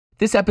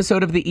This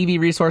episode of the EV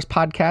Resource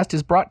Podcast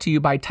is brought to you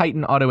by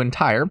Titan Auto and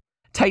Tire.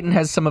 Titan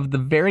has some of the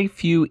very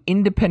few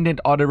independent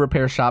auto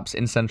repair shops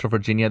in Central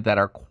Virginia that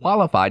are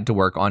qualified to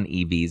work on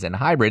EVs and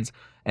hybrids,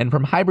 and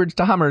from hybrids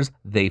to Hummers,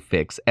 they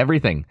fix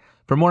everything.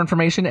 For more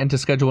information and to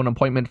schedule an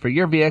appointment for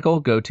your vehicle,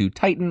 go to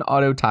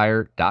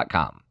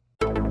TitanAutoTire.com.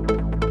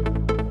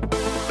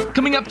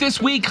 Coming up this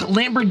week,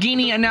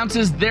 Lamborghini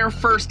announces their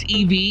first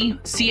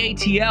EV.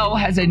 CATL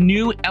has a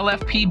new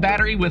LFP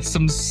battery with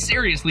some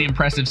seriously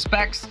impressive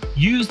specs.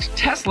 Used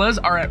Teslas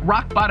are at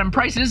rock-bottom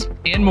prices,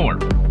 and more.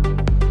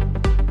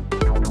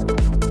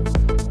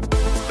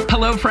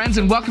 Hello, friends,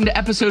 and welcome to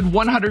episode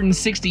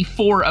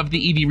 164 of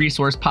the EV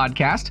Resource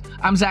Podcast.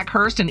 I'm Zach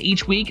Hurst, and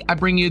each week I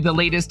bring you the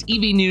latest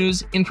EV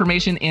news,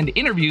 information, and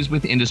interviews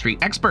with industry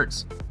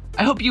experts.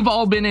 I hope you've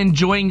all been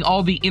enjoying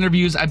all the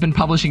interviews I've been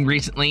publishing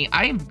recently.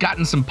 I've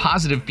gotten some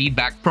positive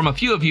feedback from a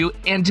few of you,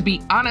 and to be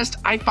honest,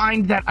 I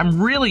find that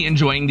I'm really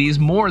enjoying these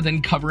more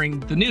than covering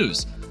the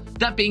news.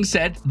 That being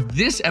said,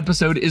 this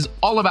episode is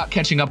all about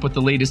catching up with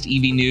the latest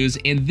EV news,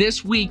 and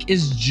this week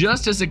is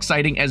just as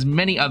exciting as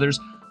many others,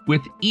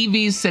 with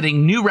EVs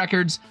setting new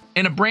records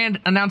and a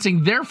brand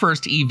announcing their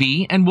first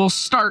EV, and we'll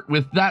start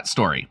with that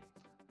story.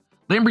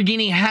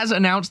 Lamborghini has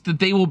announced that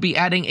they will be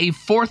adding a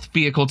fourth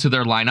vehicle to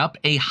their lineup,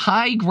 a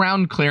high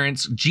ground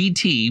clearance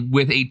GT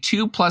with a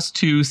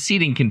 2+2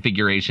 seating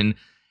configuration,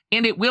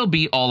 and it will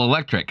be all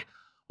electric.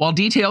 While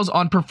details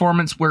on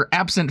performance were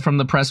absent from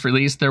the press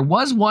release, there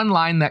was one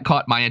line that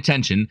caught my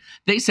attention.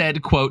 They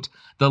said, quote,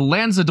 "The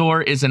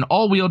Lanzador is an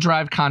all-wheel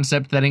drive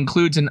concept that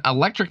includes an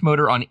electric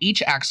motor on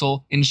each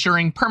axle,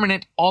 ensuring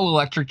permanent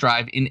all-electric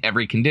drive in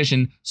every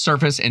condition,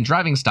 surface, and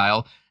driving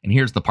style." And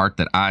here's the part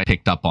that I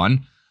picked up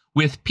on.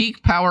 "With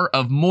peak power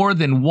of more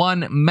than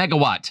 1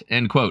 megawatt,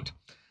 end quote.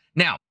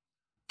 Now,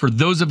 for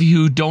those of you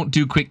who don't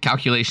do quick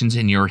calculations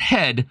in your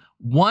head,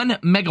 1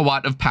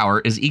 megawatt of power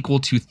is equal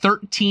to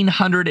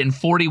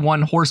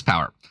 1,341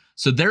 horsepower.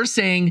 So they're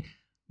saying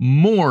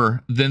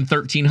more than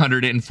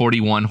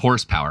 1,341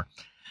 horsepower.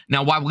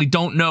 Now, while we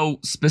don't know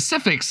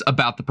specifics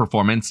about the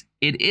performance,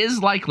 it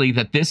is likely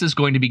that this is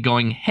going to be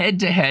going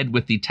head-to-head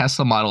with the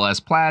Tesla Model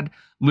S Plaid,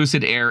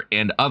 Lucid Air,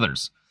 and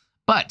others.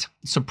 But,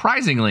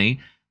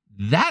 surprisingly,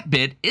 that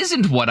bit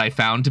isn't what I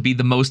found to be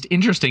the most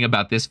interesting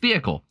about this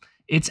vehicle.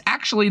 It's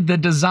actually the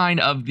design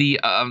of the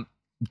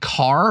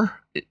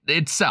car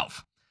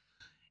itself.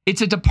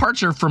 It's a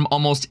departure from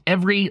almost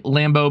every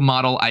Lambo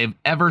model I have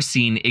ever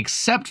seen,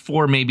 except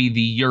for maybe the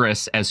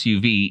Urus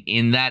SUV,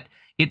 in that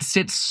it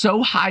sits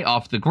so high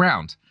off the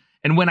ground.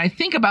 And when I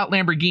think about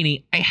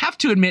Lamborghini, I have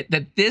to admit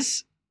that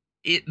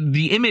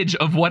the image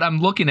of what I'm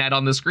looking at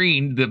on the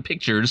screen, the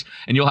pictures,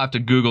 and you'll have to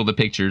Google the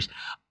pictures,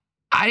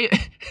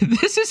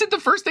 this isn't the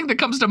first thing that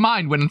comes to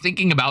mind when I'm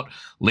thinking about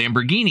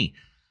Lamborghini.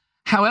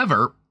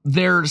 However,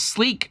 their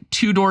sleek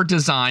two-door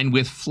design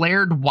with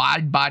flared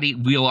wide-body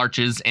wheel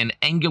arches and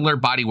angular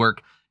bodywork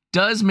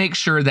does make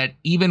sure that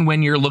even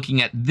when you're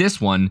looking at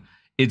this one,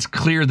 it's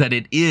clear that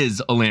it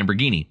is a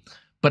Lamborghini.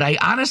 But I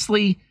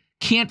honestly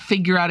can't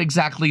figure out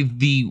exactly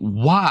the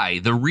why,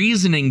 the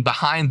reasoning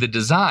behind the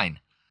design.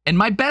 And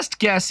my best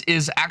guess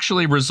is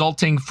actually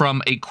resulting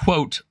from a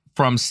quote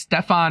from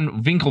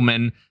Stefan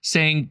Winkelmann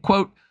saying,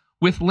 quote,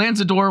 "With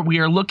Lanzador, we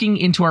are looking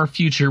into our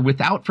future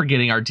without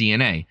forgetting our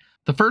DNA.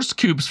 The first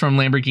coupes from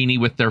Lamborghini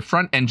with their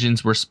front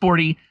engines were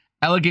sporty,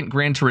 elegant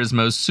Gran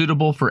Turismos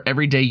suitable for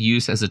everyday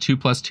use as a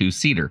 2+2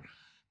 seater.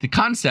 The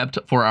concept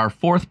for our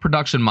fourth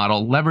production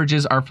model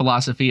leverages our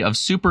philosophy of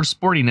super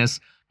sportiness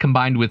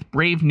combined with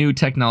brave new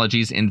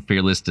technologies and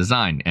fearless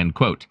design," end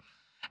quote.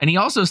 And he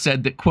also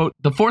said that, quote,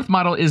 "The fourth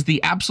model is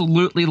the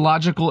absolutely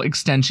logical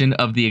extension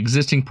of the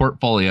existing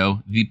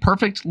portfolio, the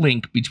perfect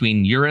link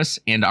between Urus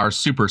and our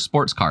super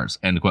sports cars,"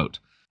 end quote.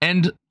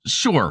 And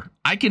sure,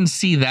 I can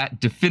see that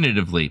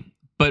definitively,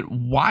 but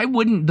why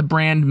wouldn't the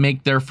brand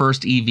make their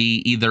first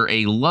EV either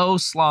a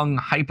low-slung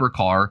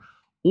hypercar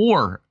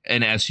or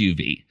an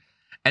SUV?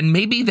 And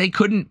maybe they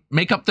couldn't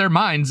make up their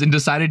minds and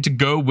decided to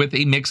go with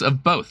a mix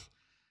of both.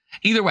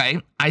 Either way,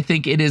 I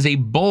think it is a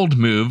bold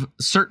move,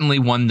 certainly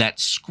one that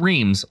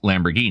screams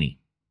Lamborghini.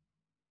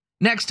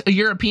 Next, a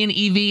European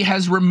EV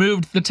has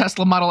removed the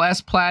Tesla Model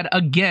S Plaid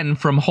again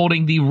from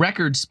holding the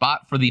record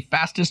spot for the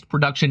fastest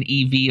production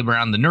EV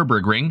around the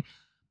Nurburgring,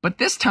 but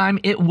this time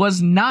it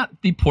was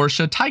not the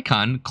Porsche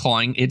Taycan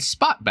clawing its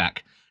spot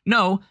back.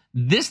 No,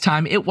 this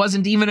time it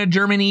wasn't even a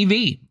German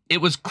EV. It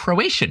was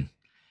Croatian,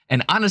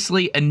 and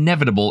honestly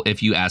inevitable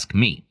if you ask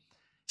me.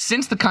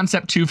 Since the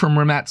Concept 2 from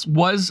Rimac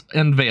was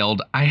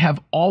unveiled, I have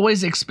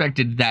always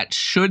expected that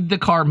should the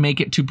car make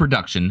it to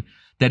production,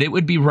 that it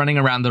would be running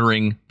around the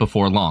ring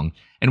before long.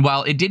 And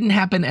while it didn't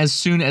happen as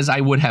soon as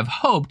I would have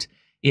hoped,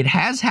 it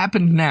has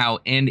happened now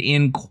and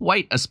in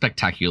quite a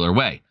spectacular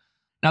way.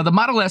 Now, the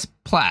Model S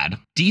Plaid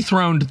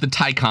dethroned the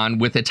Taycan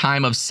with a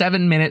time of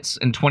 7 minutes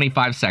and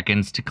 25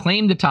 seconds to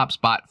claim the top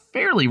spot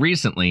fairly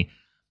recently,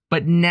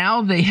 but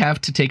now they have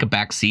to take a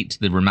backseat to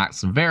the Rimac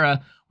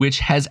Nevera, which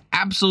has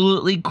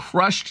absolutely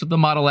crushed the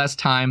Model S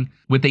time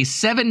with a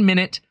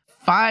 7-minute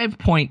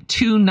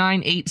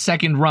 5.298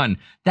 second run.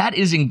 That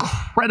is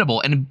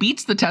incredible, and it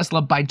beats the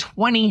Tesla by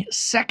 20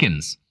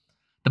 seconds.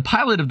 The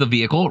pilot of the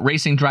vehicle,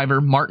 racing driver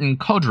Martin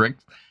Kodrick,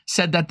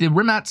 said that the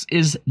Rimac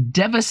is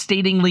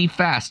devastatingly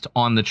fast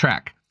on the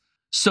track.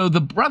 So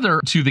the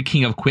brother to the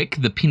King of Quick,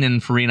 the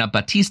Pininfarina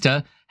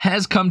Battista,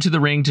 has come to the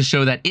ring to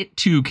show that it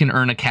too can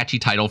earn a catchy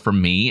title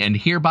from me, and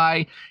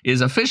hereby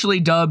is officially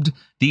dubbed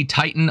the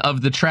Titan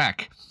of the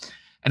Track.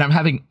 And I'm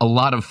having a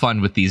lot of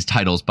fun with these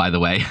titles, by the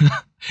way.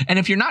 And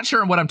if you're not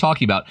sure what I'm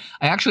talking about,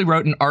 I actually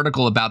wrote an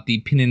article about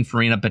the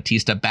Pininfarina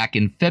Battista back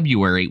in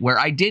February, where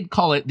I did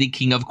call it the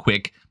King of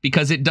Quick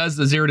because it does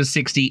the 0 to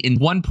 60 in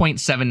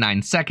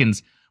 1.79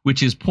 seconds,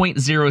 which is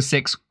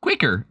 0.06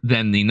 quicker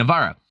than the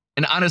Nevera.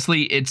 And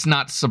honestly, it's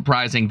not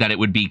surprising that it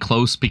would be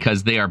close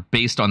because they are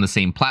based on the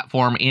same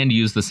platform and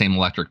use the same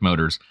electric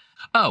motors.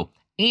 Oh,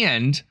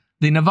 and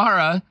the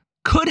Nevera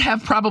could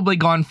have probably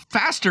gone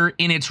faster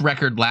in its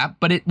record lap,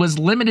 but it was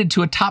limited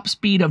to a top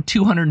speed of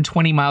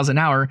 220 miles an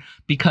hour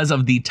because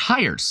of the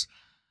tires.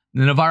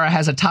 The Nevera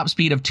has a top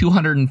speed of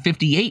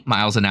 258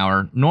 miles an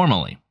hour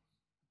normally.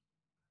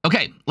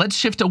 Okay, let's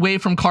shift away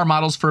from car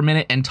models for a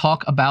minute and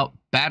talk about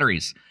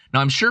batteries.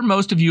 Now, I'm sure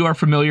most of you are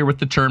familiar with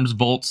the terms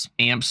volts,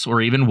 amps,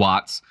 or even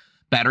watts.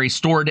 Battery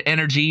stored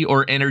energy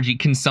or energy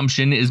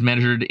consumption is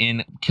measured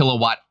in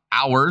kilowatt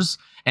hours,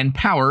 and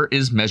power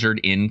is measured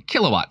in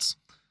kilowatts.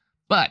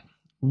 But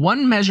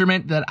one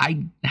measurement that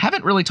I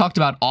haven't really talked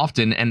about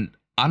often, and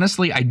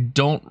honestly, I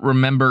don't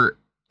remember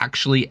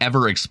actually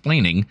ever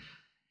explaining,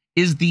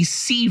 is the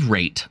C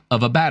rate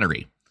of a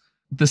battery.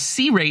 The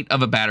C rate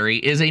of a battery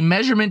is a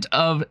measurement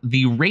of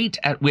the rate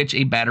at which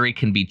a battery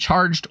can be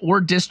charged or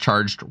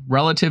discharged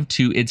relative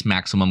to its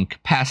maximum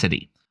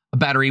capacity. A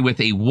battery with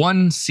a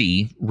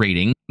 1C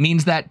rating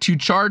means that to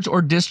charge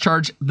or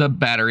discharge the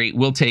battery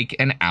will take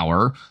an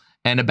hour,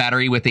 and a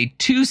battery with a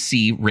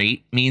 2C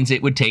rate means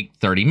it would take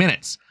 30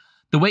 minutes.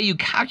 The way you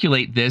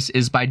calculate this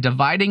is by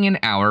dividing an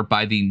hour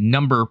by the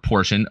number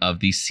portion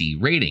of the C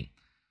rating.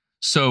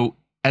 So,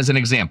 as an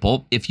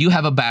example, if you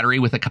have a battery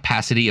with a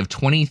capacity of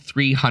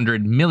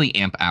 2300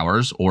 milliamp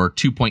hours or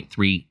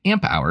 2.3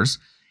 amp hours,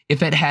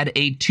 if it had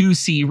a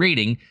 2C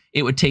rating,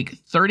 it would take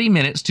 30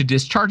 minutes to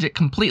discharge it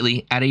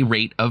completely at a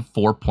rate of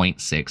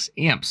 4.6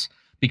 amps,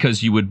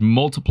 because you would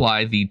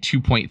multiply the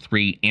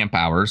 2.3 amp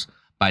hours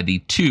by the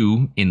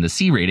 2 in the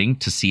C rating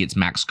to see its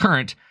max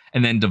current,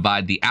 and then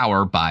divide the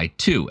hour by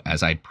 2,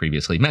 as I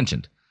previously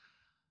mentioned.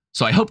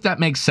 So I hope that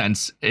makes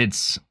sense.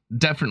 It's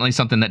definitely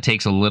something that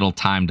takes a little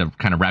time to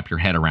kind of wrap your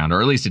head around,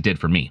 or at least it did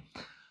for me.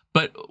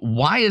 But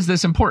why is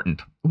this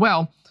important?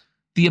 Well,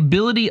 the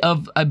ability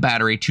of a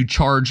battery to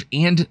charge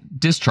and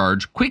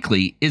discharge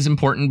quickly is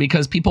important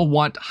because people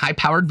want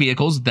high-powered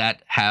vehicles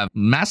that have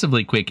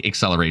massively quick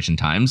acceleration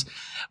times,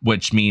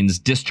 which means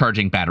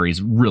discharging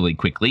batteries really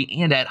quickly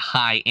and at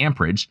high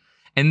amperage.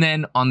 And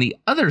then on the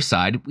other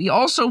side, we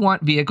also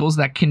want vehicles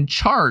that can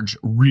charge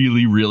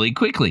really, really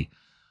quickly.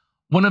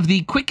 One of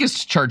the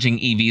quickest charging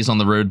EVs on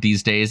the road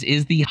these days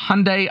is the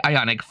Hyundai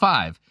Ioniq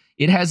 5.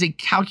 It has a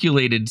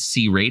calculated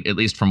C rate, at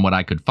least from what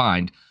I could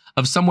find,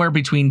 of somewhere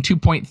between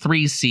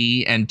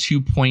 2.3C and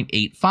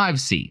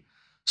 2.85C.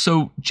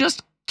 So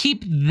just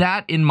keep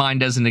that in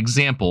mind as an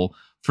example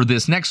for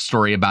this next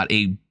story about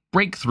a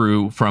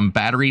breakthrough from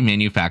battery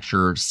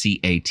manufacturer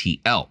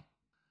CATL.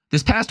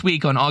 This past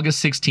week, on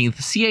August 16th,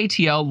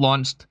 CATL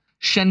launched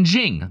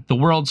Shenjing, the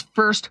world's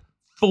first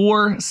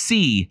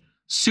 4C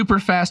super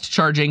fast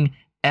charging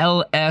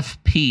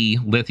LFP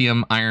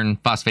lithium iron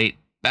phosphate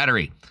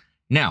battery.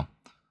 Now,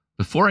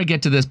 before I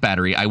get to this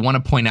battery, I want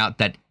to point out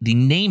that the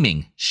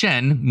naming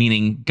Shen,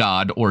 meaning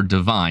God or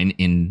divine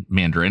in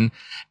Mandarin,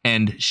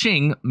 and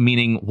Xing,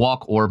 meaning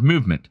walk or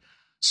movement.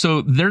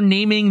 So they're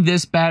naming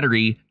this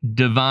battery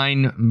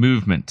Divine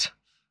Movement,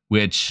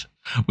 which,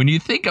 when you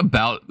think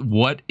about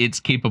what it's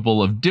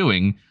capable of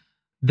doing,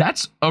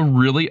 that's a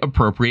really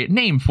appropriate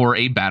name for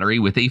a battery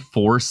with a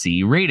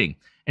 4C rating.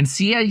 And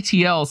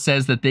CATL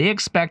says that they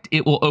expect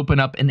it will open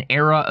up an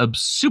era of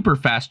super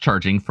fast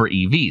charging for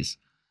EVs.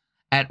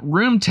 At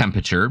room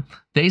temperature,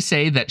 they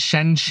say that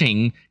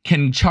Shenjing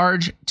can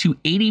charge to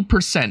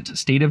 80%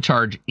 state of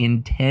charge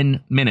in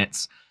 10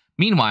 minutes.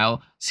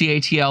 Meanwhile,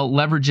 CATL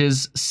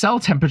leverages cell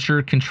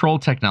temperature control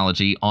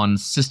technology on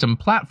system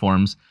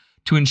platforms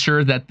to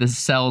ensure that the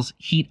cells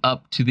heat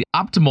up to the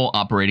optimal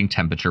operating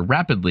temperature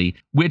rapidly,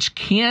 which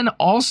can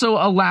also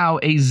allow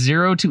a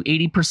 0 to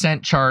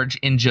 80% charge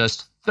in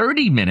just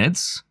 30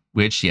 minutes,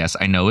 which, yes,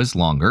 I know is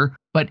longer,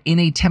 but in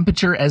a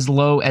temperature as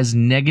low as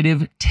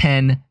negative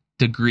 10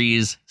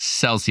 degrees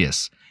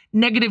Celsius.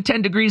 Negative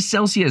 10 degrees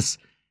Celsius.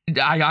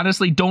 I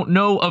honestly don't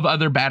know of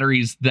other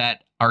batteries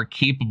that are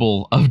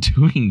capable of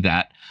doing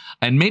that.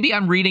 And maybe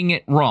I'm reading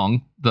it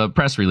wrong, the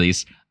press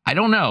release. I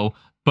don't know,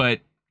 but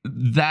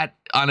that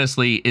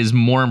honestly is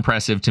more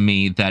impressive to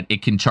me that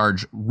it can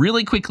charge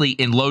really quickly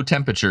in low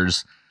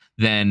temperatures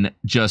than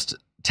just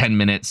 10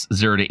 minutes,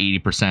 0 to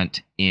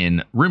 80%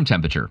 in room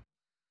temperature.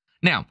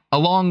 Now,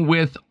 along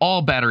with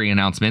all battery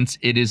announcements,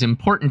 it is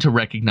important to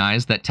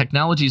recognize that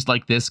technologies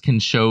like this can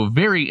show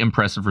very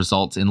impressive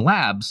results in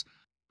labs,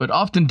 but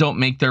often don't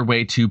make their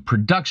way to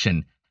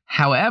production.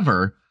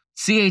 However,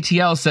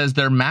 CATL says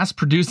they're mass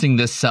producing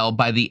this cell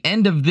by the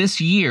end of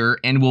this year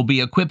and will be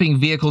equipping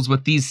vehicles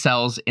with these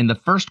cells in the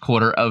first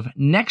quarter of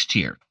next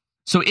year.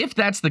 So if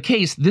that's the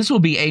case, this will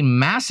be a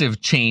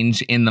massive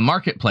change in the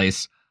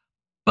marketplace.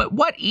 But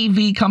what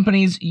EV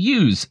companies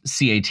use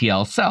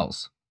CATL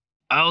cells?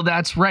 Oh,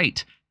 that's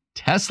right,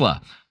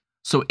 Tesla.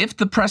 So if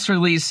the press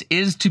release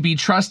is to be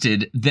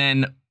trusted,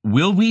 then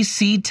will we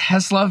see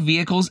Tesla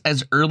vehicles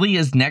as early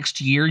as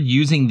next year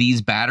using these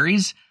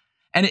batteries?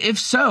 And if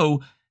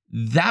so,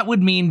 that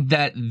would mean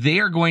that they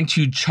are going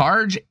to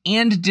charge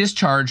and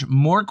discharge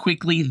more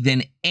quickly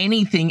than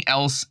anything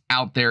else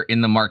out there in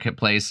the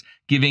marketplace,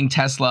 giving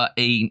Tesla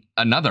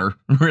another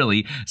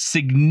really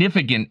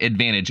significant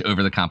advantage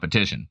over the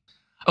competition.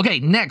 Okay,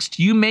 next,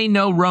 you may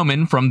know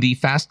Roman from the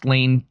Fast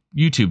Lane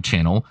YouTube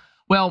channel.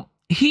 Well,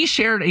 he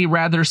shared a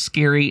rather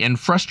scary and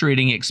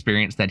frustrating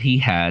experience that he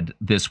had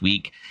this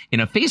week in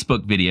a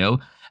Facebook video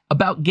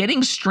about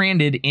getting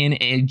stranded in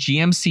a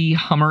GMC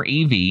Hummer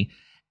EV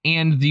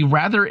and the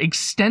rather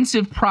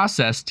extensive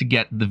process to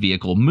get the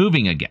vehicle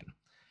moving again.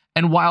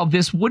 And while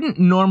this wouldn't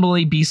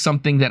normally be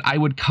something that I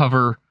would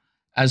cover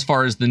as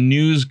far as the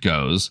news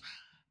goes,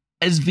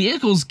 as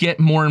vehicles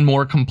get more and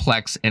more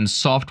complex and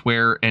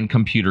software and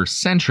computer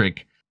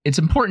centric, it's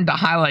important to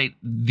highlight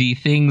the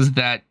things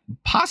that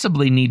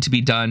possibly need to be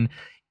done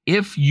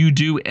if you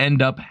do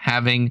end up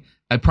having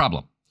a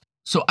problem.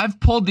 So I've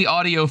pulled the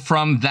audio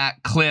from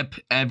that clip,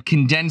 I've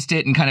condensed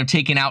it and kind of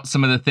taken out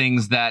some of the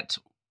things that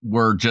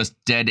were just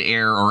dead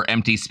air or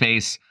empty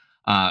space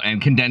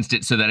and condensed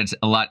it so that it's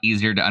a lot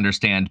easier to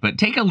understand. But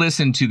take a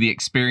listen to the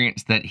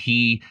experience that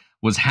he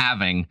was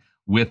having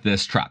with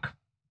this truck.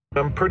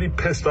 I'm pretty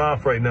pissed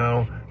off right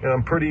now, and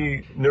I'm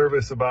pretty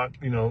nervous about,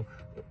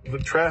 the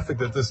traffic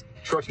that this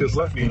truck has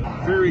left me.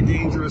 Very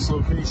dangerous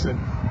location.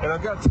 And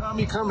I've got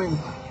Tommy coming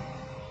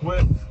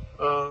with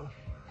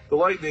the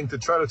Lightning to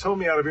try to tow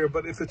me out of here,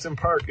 but if it's in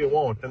park, it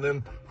won't. And then,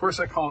 of course,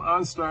 I called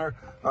OnStar.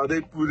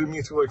 They routed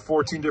me through like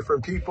 14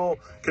 different people,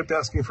 kept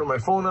asking for my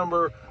phone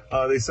number.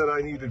 They said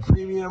I needed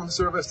premium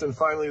service, and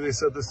finally they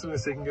said the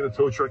soonest they can get a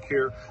tow truck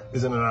here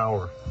is in an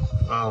hour.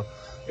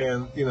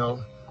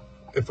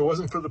 If it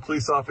wasn't for the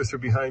police officer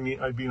behind me,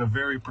 I'd be in a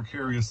very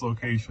precarious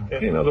location.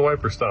 And, the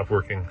wiper stopped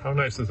working. How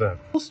nice is that?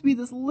 Supposed to be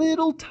this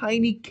little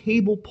tiny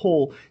cable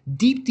pole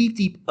deep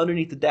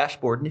underneath the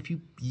dashboard. And if you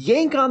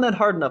yank on that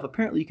hard enough,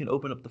 apparently you can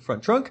open up the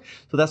front trunk.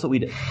 So that's what we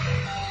did.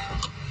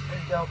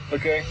 There you go.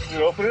 Okay,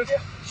 you open it?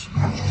 Yeah.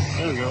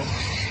 There we go.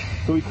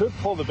 So we could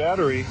pull the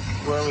battery,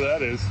 wherever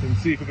that is, and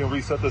see if we can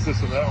reset the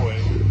system that way.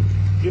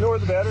 Do you know where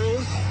the battery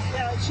is?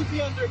 Yeah, it should be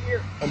under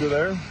here. Under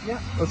there? Yeah.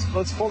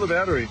 Let's pull the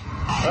battery.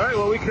 All right,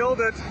 well, we killed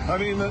it. I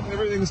mean,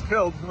 everything's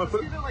killed. Give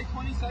it like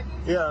 20 seconds?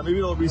 Yeah, maybe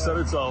it'll reset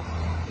itself.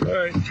 All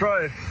right,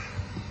 try it.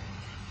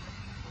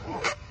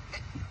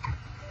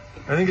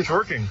 I think it's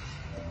working.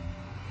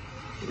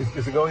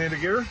 Is it going into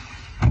gear?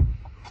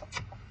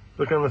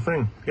 Look on the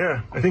thing.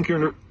 Yeah, I think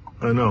you're in...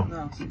 no.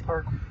 No, it's in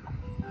park.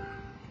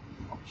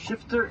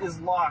 Shifter is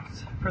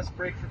locked. Press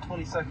brake for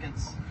 20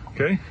 seconds.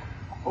 Okay.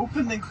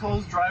 Open and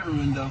close driver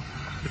window.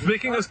 It's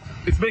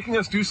making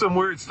us do some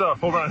weird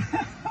stuff. Hold on.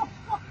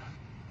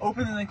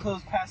 Open and then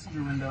close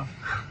passenger window.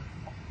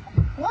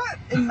 What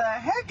in the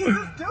heck is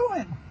this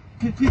doing?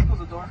 Please close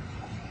the door.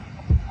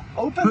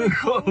 Open and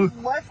close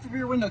left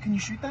rear window. Can you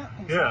shoot that?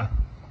 Yeah.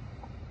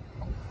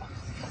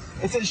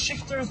 It says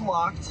shifter is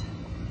locked.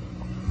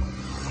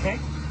 Okay.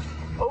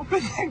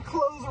 Open and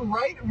close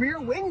right rear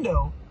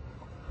window.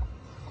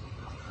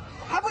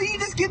 How about you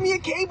just give me a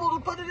cable to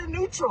put it in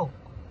neutral?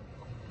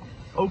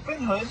 Open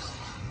hood.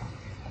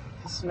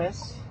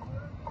 Dismiss.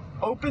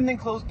 Open and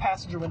close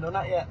passenger window.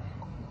 Not yet.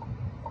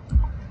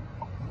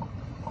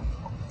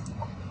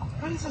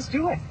 What is this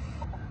doing?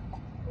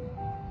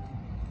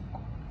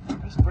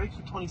 Press brake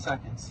for 20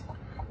 seconds.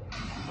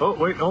 Oh,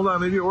 wait, hold on.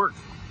 Maybe it worked.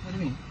 What do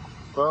you mean?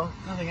 Well?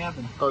 Nothing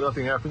happened. Oh,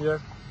 nothing happened yet?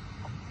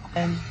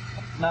 10,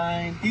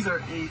 9, these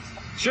are 8.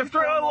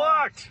 Shifter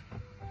unlocked!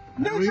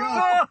 Neutral!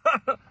 How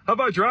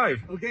about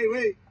drive? Okay,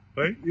 wait.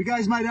 Wait? You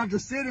guys might have to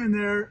sit in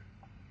there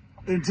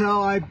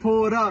until I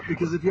pull it up,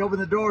 because if you open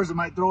the doors, it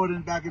might throw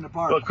it back in the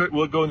park. Well,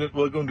 we'll go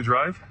into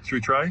drive. Should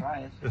we try? Try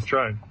it. Let's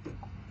try.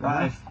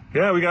 Drive.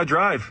 Yeah, we got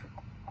drive.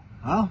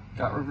 Huh?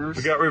 Got reverse.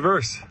 We got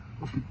reverse.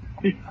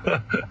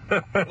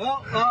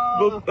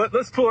 Well,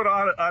 let's pull it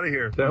out of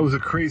here. That was the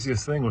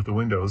craziest thing with the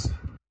windows.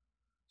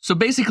 So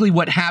basically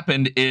what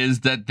happened is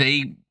that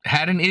they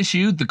had an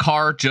issue. The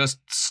car just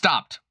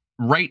stopped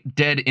right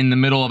dead in the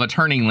middle of a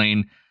turning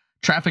lane.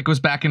 Traffic was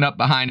backing up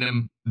behind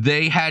them.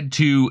 They had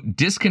to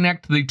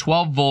disconnect the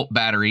 12-volt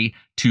battery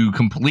to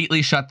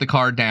completely shut the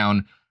car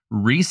down,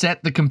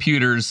 reset the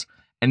computers,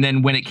 and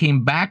then when it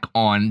came back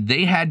on,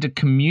 they had to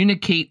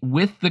communicate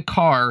with the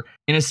car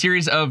in a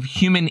series of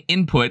human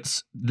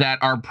inputs that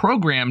are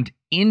programmed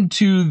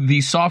into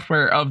the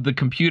software of the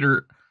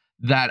computer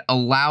that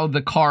allow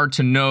the car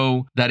to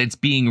know that it's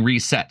being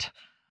reset.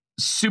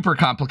 Super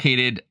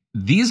complicated.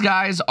 These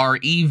guys are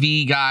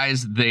EV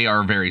guys. They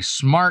are very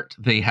smart.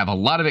 They have a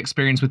lot of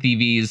experience with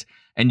EVs.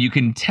 And you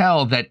can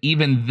tell that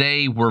even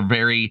they were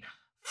very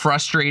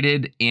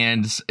frustrated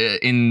and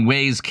in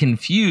ways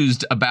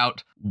confused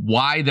about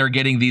why they're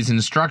getting these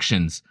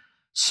instructions.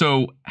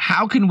 So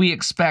how can we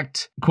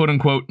expect, quote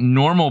unquote,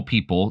 normal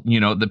people,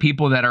 the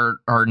people that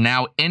are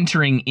now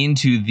entering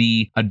into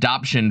the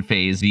adoption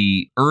phase,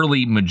 the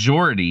early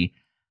majority,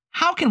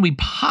 how can we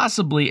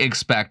possibly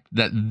expect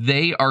that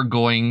they are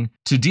going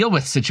to deal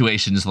with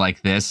situations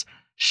like this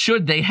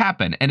should they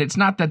happen? And it's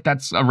not that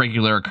that's a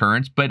regular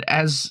occurrence, but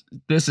as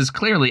this is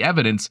clearly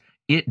evidence,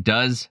 it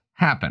does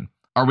happen.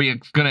 Are we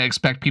going to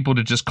expect people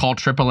to just call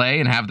AAA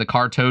and have the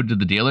car towed to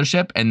the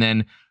dealership? And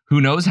then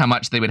who knows how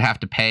much they would have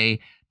to pay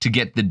to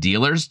get the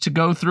dealers to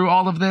go through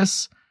all of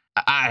this?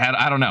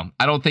 I don't know.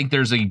 I don't think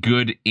there's a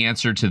good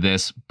answer to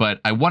this, but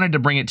I wanted to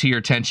bring it to your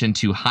attention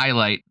to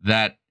highlight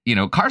that,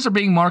 cars are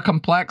being more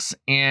complex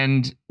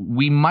and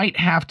we might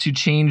have to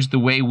change the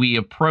way we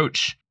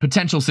approach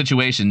potential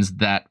situations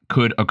that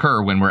could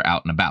occur when we're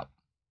out and about.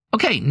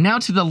 Okay, now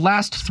to the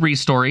last three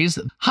stories.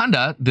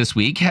 Honda this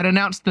week had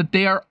announced that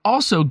they are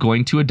also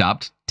going to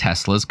adopt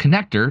Tesla's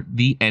connector,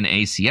 the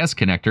NACS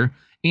connector.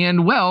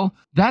 And well,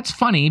 that's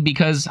funny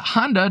because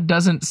Honda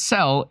doesn't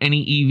sell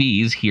any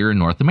EVs here in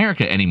North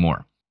America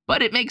anymore.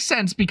 But it makes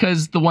sense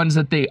because the ones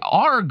that they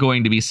are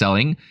going to be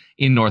selling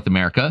in North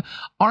America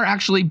are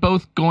actually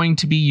both going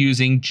to be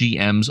using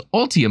GM's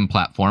Ultium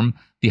platform,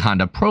 the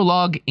Honda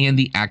Prologue and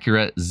the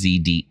Acura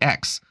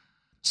ZDX.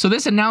 So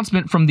this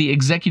announcement from the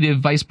executive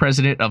vice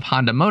president of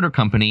Honda Motor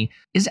Company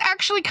is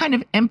actually kind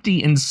of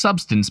empty in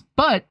substance,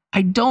 but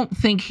I don't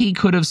think he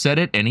could have said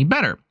it any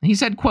better. He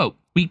said, quote,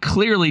 "We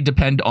clearly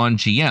depend on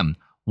GM.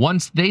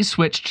 Once they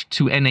switched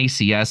to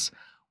NACS,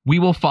 we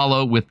will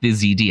follow with the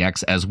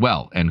ZDX as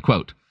well," end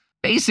quote.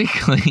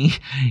 Basically,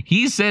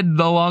 he said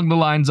along the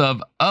lines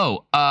of,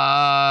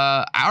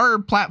 our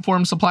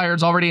platform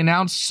supplier's already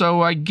announced,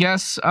 so I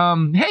guess,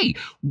 hey,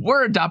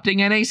 we're adopting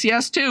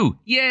NACS too.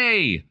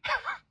 Yay!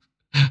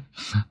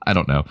 I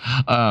don't know.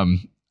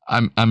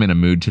 I'm in a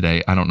mood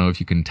today. I don't know if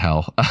you can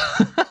tell.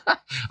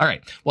 All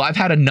right. Well, I've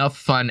had enough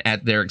fun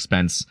at their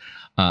expense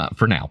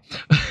for now.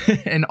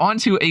 And on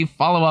to a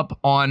follow-up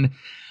on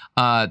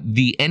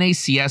the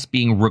NACS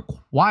being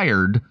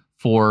required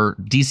for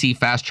DC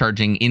fast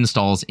charging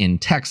installs in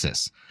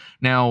Texas.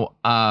 Now,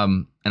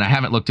 and I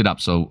haven't looked it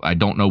up, so I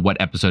don't know what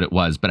episode it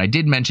was, but I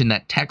did mention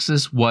that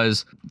Texas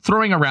was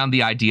throwing around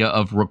the idea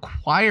of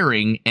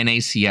requiring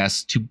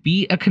NACS to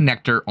be a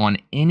connector on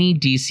any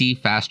DC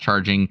fast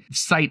charging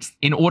sites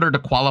in order to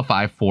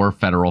qualify for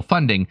federal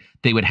funding.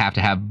 They would have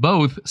to have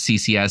both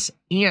CCS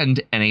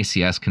and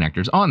NACS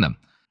connectors on them.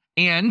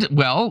 And,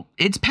 well,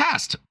 it's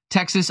passed.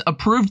 Texas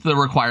approved the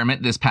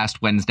requirement this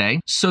past Wednesday,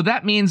 so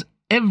that means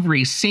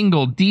every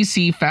single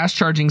DC fast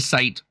charging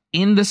site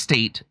in the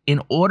state,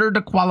 in order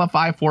to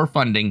qualify for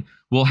funding,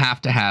 will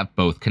have to have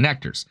both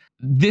connectors.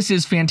 This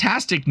is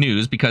fantastic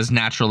news because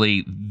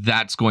naturally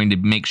that's going to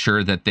make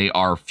sure that they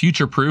are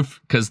future-proof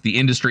because the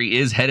industry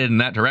is headed in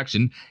that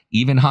direction,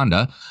 even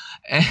Honda.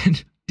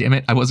 And damn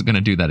it, I wasn't going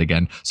to do that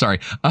again. Sorry.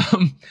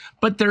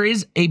 But there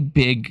is a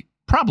big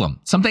problem,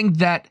 something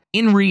that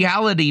in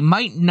reality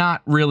might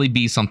not really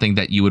be something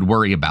that you would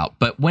worry about.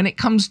 But when it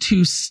comes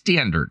to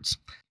standards,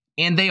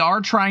 and they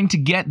are trying to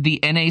get the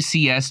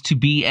NACS to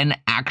be an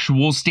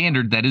actual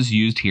standard that is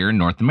used here in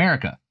North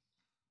America.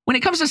 When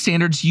it comes to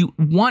standards, you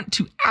want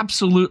to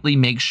absolutely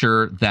make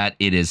sure that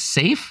it is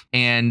safe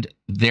and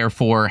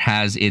therefore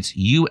has its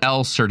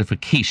UL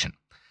certification.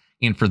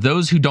 And for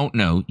those who don't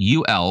know,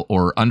 UL,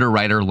 or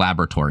Underwriter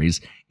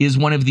Laboratories, is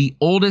one of the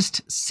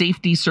oldest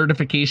safety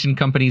certification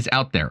companies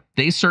out there.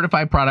 They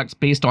certify products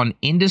based on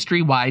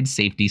industry-wide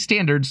safety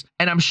standards,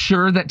 and I'm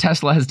sure that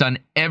Tesla has done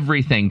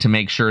everything to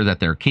make sure that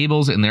their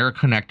cables and their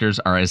connectors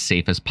are as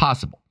safe as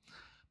possible.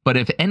 But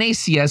if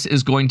NACS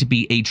is going to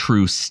be a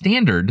true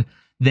standard,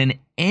 then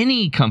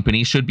any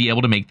company should be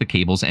able to make the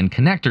cables and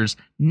connectors,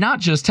 not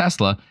just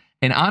Tesla.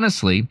 And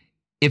honestly,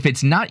 if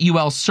it's not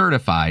UL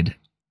certified,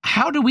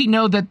 how do we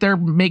know that they're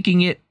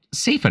making it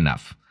safe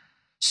enough?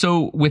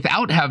 So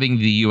without having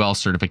the UL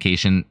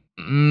certification,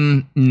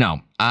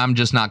 no, I'm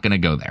just not going to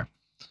go there.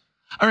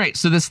 All right,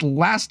 so this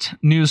last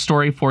news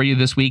story for you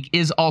this week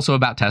is also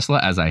about Tesla.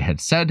 As I had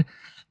said,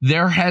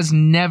 there has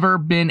never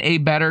been a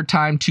better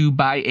time to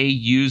buy a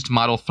used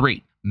Model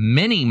 3.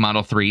 Many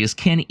Model 3s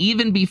can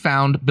even be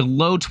found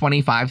below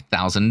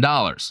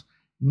 $25,000.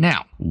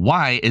 Now,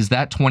 why is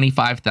that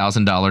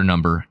 $25,000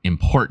 number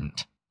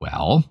important?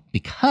 Well,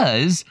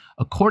 because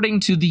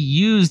according to the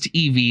used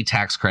EV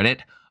tax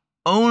credit,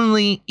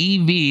 only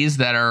EVs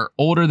that are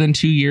older than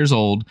 2 years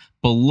old,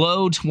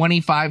 below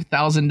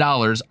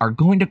 $25,000, are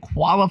going to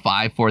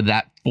qualify for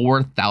that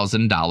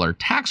 $4,000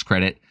 tax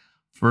credit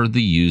for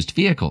the used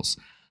vehicles.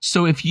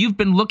 So if you've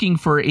been looking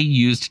for a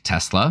used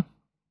Tesla,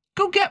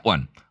 go get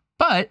one.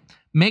 But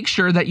make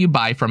sure that you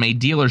buy from a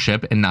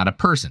dealership and not a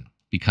person,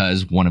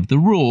 because one of the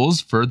rules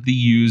for the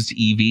used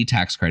EV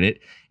tax credit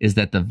is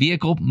that the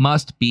vehicle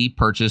must be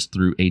purchased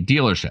through a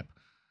dealership.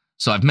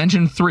 So I've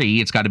mentioned 3.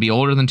 It's got to be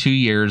older than 2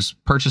 years,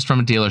 purchased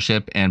from a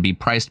dealership, and be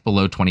priced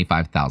below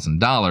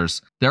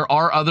 $25,000. There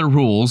are other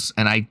rules,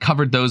 and I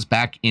covered those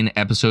back in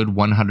episode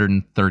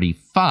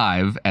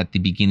 135 at the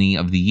beginning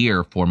of the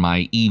year for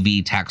my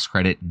EV tax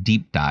credit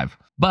deep dive.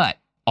 But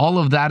all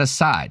of that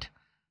aside,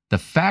 the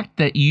fact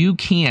that you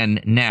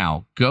can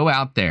now go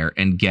out there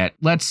and get,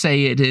 let's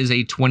say it is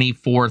a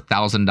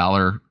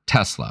 $24,000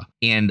 Tesla,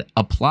 and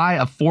apply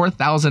a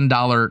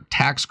 $4,000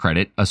 tax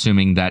credit,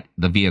 assuming that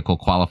the vehicle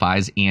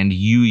qualifies and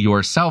you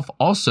yourself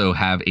also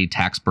have a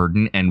tax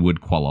burden and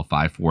would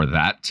qualify for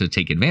that to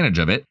take advantage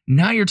of it.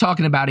 Now you're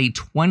talking about a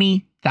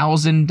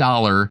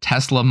 $20,000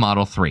 Tesla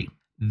Model 3.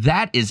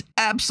 That is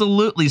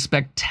absolutely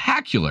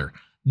spectacular.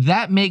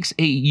 That makes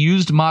a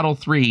used Model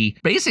 3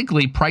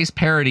 basically price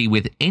parity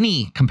with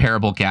any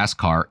comparable gas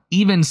car,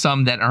 even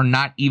some that are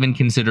not even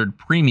considered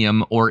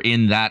premium or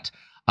in that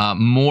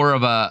more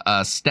of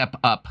a step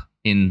up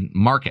in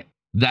market.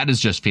 That is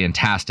just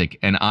fantastic.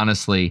 And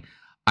honestly,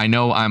 I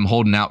know I'm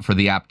holding out for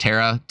the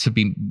Aptera to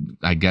be,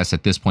 I guess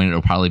at this point,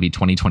 it'll probably be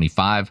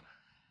 2025.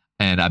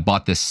 And I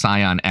bought this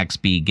Scion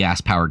XB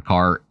gas-powered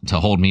car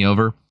to hold me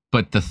over.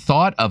 But the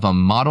thought of a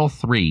Model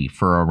 3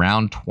 for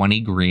around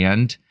 20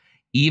 grand,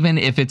 even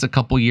if it's a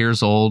couple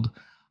years old,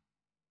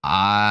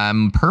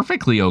 I'm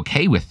perfectly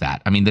okay with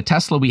that. I mean, the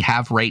Tesla we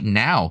have right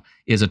now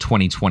is a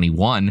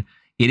 2021.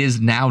 It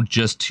is now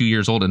just 2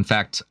 years old. In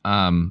fact,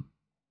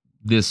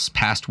 this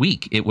past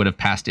week, it would have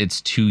passed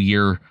its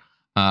 2-year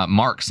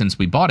mark since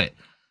we bought it.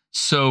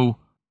 So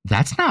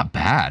that's not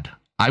bad.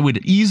 I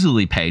would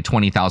easily pay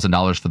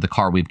 $20,000 for the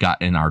car we've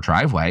got in our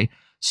driveway.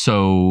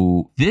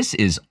 So this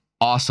is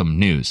awesome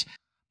news.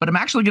 But I'm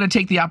actually going to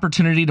take the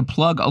opportunity to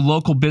plug a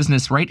local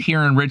business right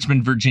here in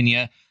Richmond,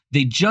 Virginia.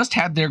 They just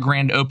had their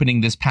grand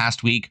opening this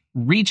past week.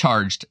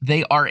 Recharged.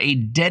 They are a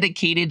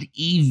dedicated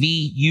EV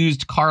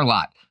used car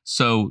lot.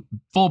 So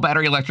full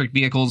battery electric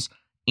vehicles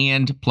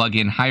and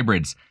plug-in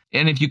hybrids.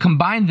 And if you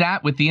combine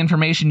that with the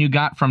information you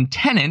got from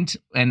Tenant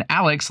and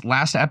Alex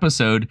last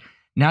episode,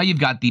 now you've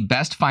got the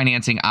best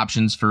financing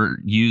options for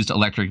used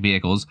electric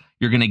vehicles.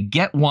 You're going to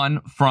get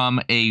one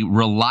from a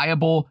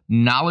reliable,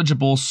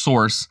 knowledgeable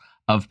source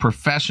of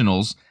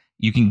professionals.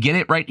 You can get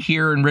it right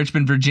here in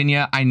Richmond,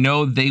 Virginia. I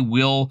know they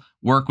will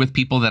work with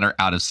people that are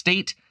out of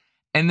state.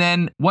 And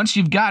then once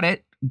you've got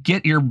it,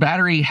 get your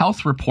battery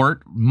health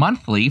report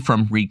monthly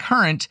from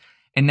Recurrent,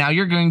 and now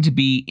you're going to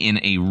be in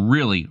a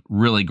really,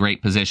 really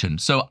great position.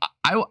 So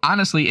I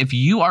honestly, if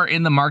you are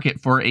in the market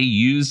for a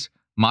used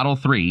Model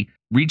 3,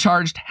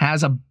 Recharged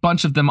has a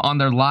bunch of them on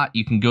their lot.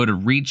 You can go to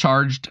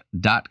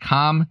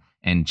recharged.com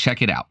and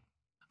check it out.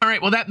 All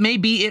right, well, that may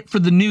be it for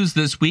the news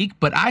this week,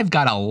 but I've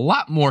got a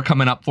lot more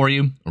coming up for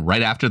you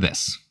right after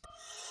this.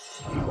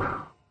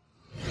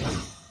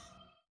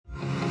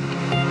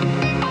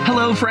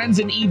 Hello, friends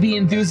and EV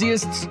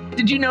enthusiasts.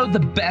 Did you know the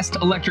best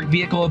electric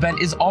vehicle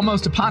event is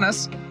almost upon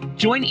us?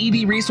 Join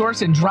EV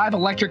Resource and drive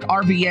electric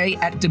RVA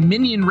at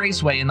Dominion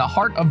Raceway in the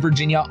heart of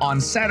Virginia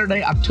on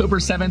Saturday, October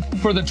 7th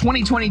for the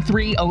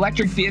 2023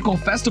 Electric Vehicle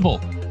Festival.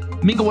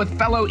 Mingle with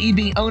fellow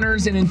EV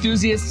owners and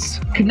enthusiasts,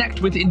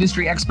 connect with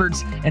industry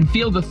experts, and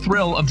feel the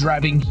thrill of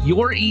driving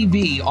your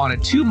EV on a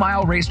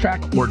 2-mile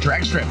racetrack or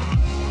drag strip.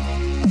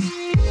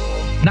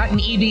 Not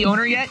an EV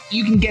owner yet?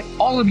 You can get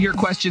all of your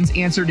questions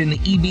answered in the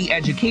EV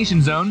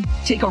Education Zone,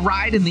 take a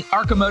ride in the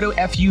Arcimoto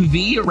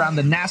FUV around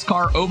the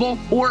NASCAR Oval,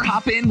 or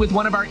hop in with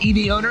one of our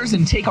EV owners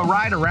and take a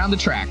ride around the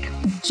track.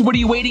 So what are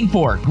you waiting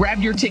for? Grab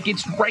your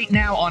tickets right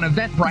now on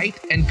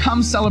Eventbrite and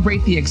come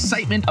celebrate the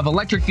excitement of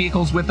electric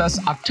vehicles with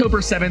us October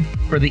 7th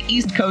for the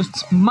East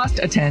Coast's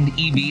must-attend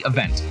EV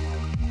event.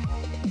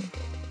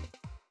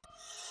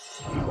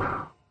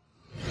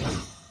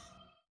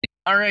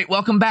 All right,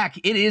 welcome back.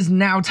 It is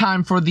now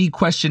time for the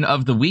question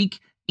of the week.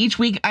 Each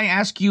week, I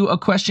ask you a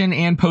question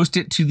and post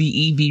it to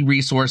the EV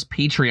Resource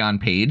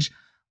Patreon page.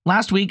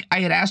 Last week,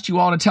 I had asked you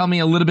all to tell me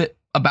a little bit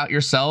about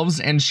yourselves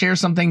and share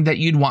something that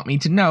you'd want me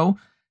to know,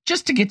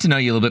 just to get to know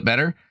you a little bit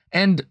better.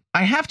 And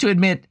I have to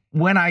admit,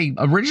 when I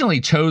originally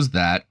chose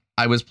that,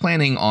 I was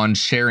planning on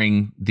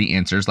sharing the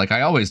answers like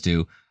I always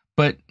do.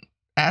 But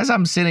as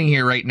I'm sitting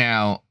here right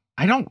now,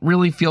 I don't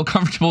really feel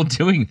comfortable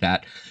doing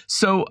that.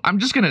 So I'm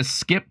just going to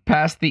skip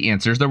past the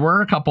answers. There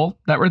were a couple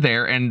that were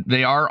there, and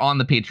they are on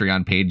the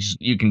Patreon page.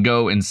 You can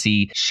go and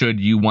see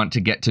should you want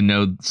to get to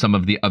know some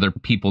of the other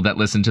people that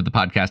listen to the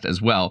podcast as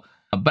well.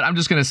 But I'm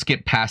just going to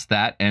skip past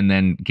that and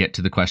then get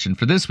to the question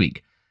for this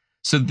week.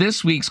 So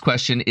this week's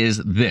question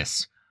is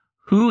this.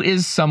 Who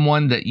is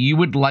someone that you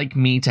would like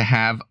me to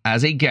have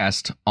as a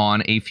guest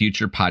on a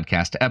future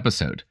podcast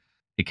episode?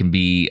 It can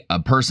be a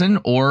person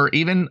or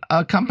even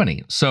a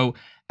company. So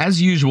as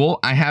usual,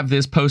 I have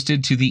this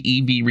posted to the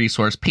EV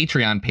Resource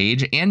Patreon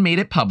page and made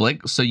it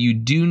public, so you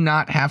do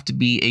not have to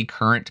be a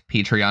current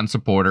Patreon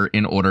supporter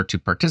in order to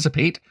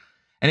participate.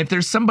 And if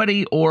there's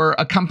somebody or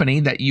a company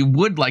that you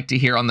would like to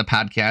hear on the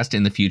podcast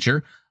in the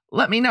future,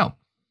 let me know.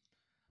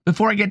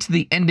 Before I get to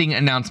the ending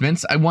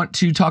announcements, I want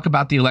to talk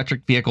about the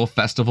Electric Vehicle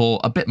Festival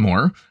a bit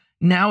more.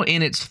 Now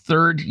in its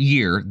third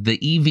year, the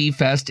EV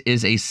Fest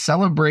is a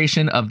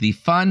celebration of the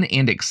fun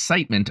and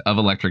excitement of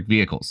electric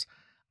vehicles.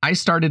 I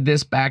started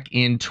this back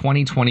in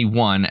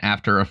 2021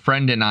 after a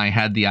friend and I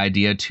had the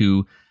idea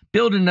to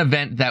build an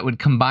event that would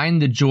combine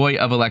the joy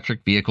of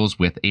electric vehicles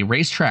with a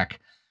racetrack.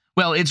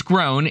 Well, it's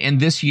grown, and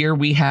this year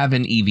we have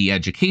an EV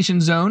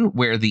education zone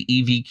where the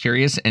EV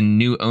curious and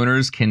new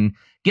owners can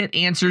get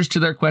answers to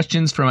their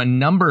questions from a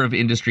number of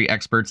industry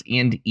experts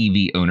and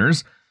EV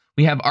owners.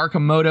 We have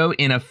Arcimoto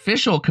in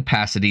official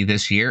capacity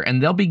this year,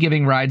 and they'll be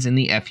giving rides in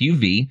the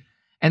FUV.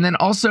 And then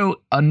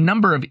also a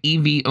number of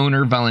EV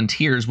owner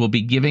volunteers will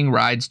be giving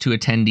rides to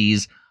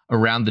attendees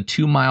around the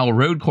 2-mile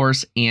road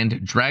course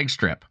and drag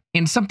strip.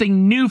 And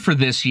something new for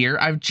this year,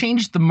 I've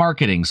changed the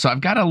marketing, so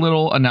I've got a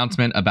little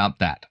announcement about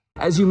that.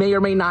 As you may or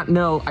may not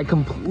know, I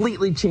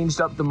completely changed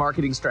up the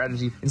marketing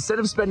strategy. Instead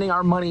of spending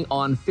our money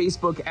on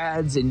Facebook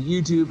ads and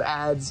YouTube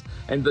ads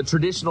and the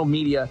traditional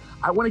media,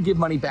 I want to give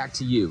money back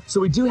to you. So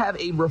we do have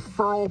a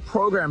referral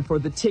program for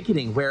the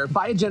ticketing where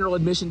buy a general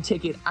admission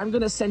ticket, I'm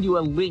going to send you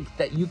a link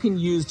that you can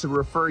use to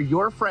refer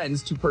your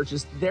friends to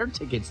purchase their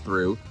tickets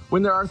through.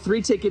 When there are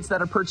 3 tickets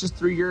that are purchased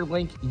through your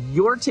link,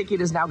 your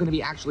ticket is now going to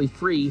be actually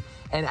free.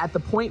 And at the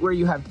point where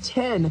you have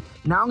 10,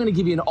 now I'm going to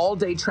give you an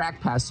all-day track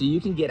pass so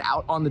you can get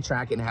out on the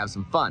track and have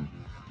some fun.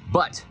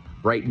 But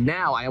right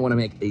now, I want to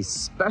make a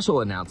special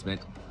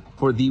announcement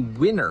for the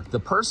winner, the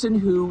person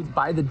who,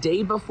 by the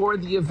day before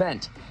the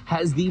event,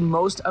 has the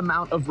most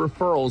amount of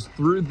referrals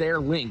through their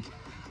link.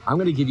 I'm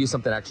going to give you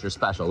something extra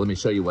special. Let me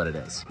show you what it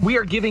is. We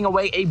are giving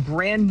away a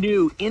brand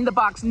new,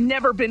 in-the-box,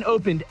 never been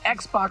opened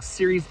Xbox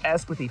Series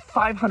S with a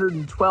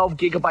 512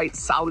 gigabyte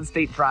solid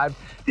state drive.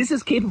 This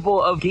is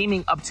capable of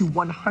gaming up to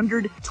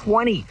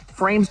 120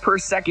 frames per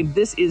second.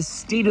 This is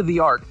state of the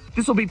art.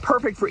 This will be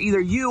perfect for either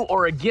you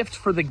or a gift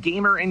for the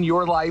gamer in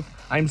your life.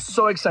 I'm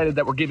so excited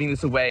that we're giving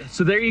this away.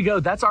 So there you go.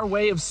 That's our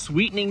way of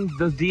sweetening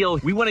the deal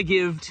we want to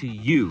give to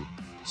you.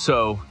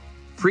 So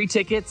free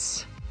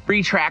tickets,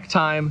 free track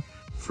time,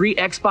 free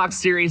Xbox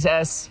Series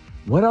S.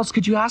 What else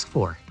could you ask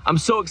for? I'm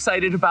so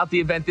excited about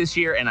the event this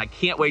year, and I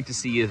can't wait to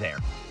see you there.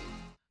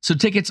 So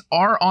tickets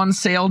are on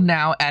sale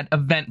now at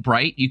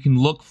Eventbrite. You can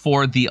look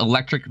for the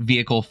Electric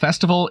Vehicle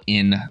Festival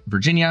in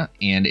Virginia,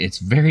 and it's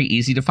very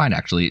easy to find.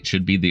 Actually, it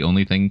should be the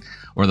only thing,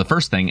 or the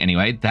first thing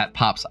anyway, that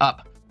pops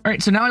up. All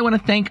right, so now I want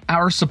to thank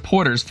our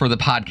supporters for the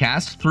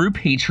podcast through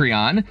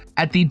Patreon.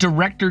 At the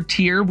director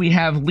tier, we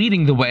have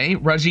leading the way,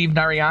 Rajeev,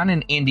 Narayan,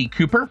 and Andy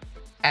Cooper.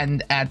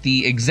 And at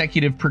the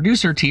executive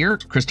producer tier,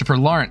 Christopher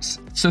Lawrence.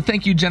 So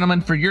thank you,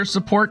 gentlemen, for your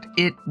support.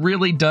 It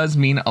really does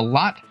mean a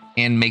lot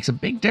and makes a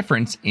big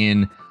difference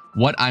in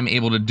what I'm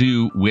able to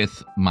do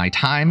with my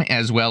time,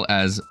 as well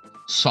as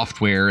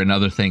software and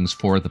other things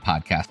for the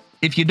podcast.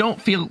 If you don't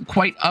feel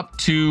quite up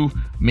to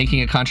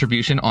making a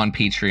contribution on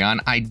Patreon,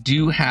 I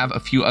do have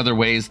a few other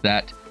ways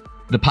that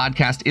the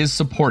podcast is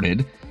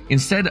supported.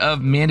 Instead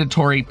of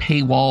mandatory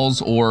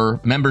paywalls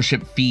or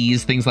membership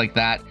fees, things like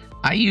that,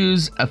 I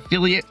use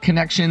affiliate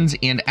connections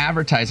and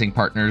advertising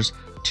partners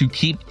to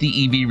keep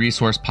the EV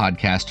Resource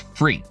podcast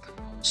free.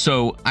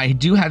 So I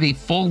do have a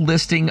full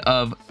listing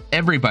of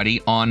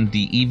everybody on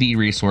the EV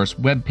Resource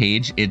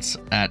webpage. It's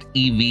at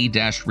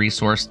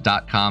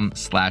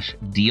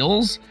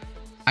ev-resource.com/deals.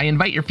 I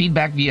invite your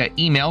feedback via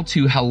email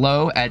to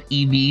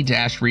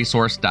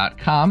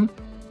hello@ev-resource.com.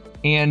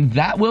 And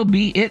that will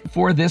be it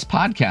for this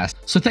podcast.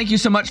 So thank you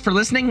so much for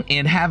listening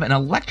and have an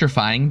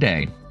electrifying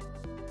day.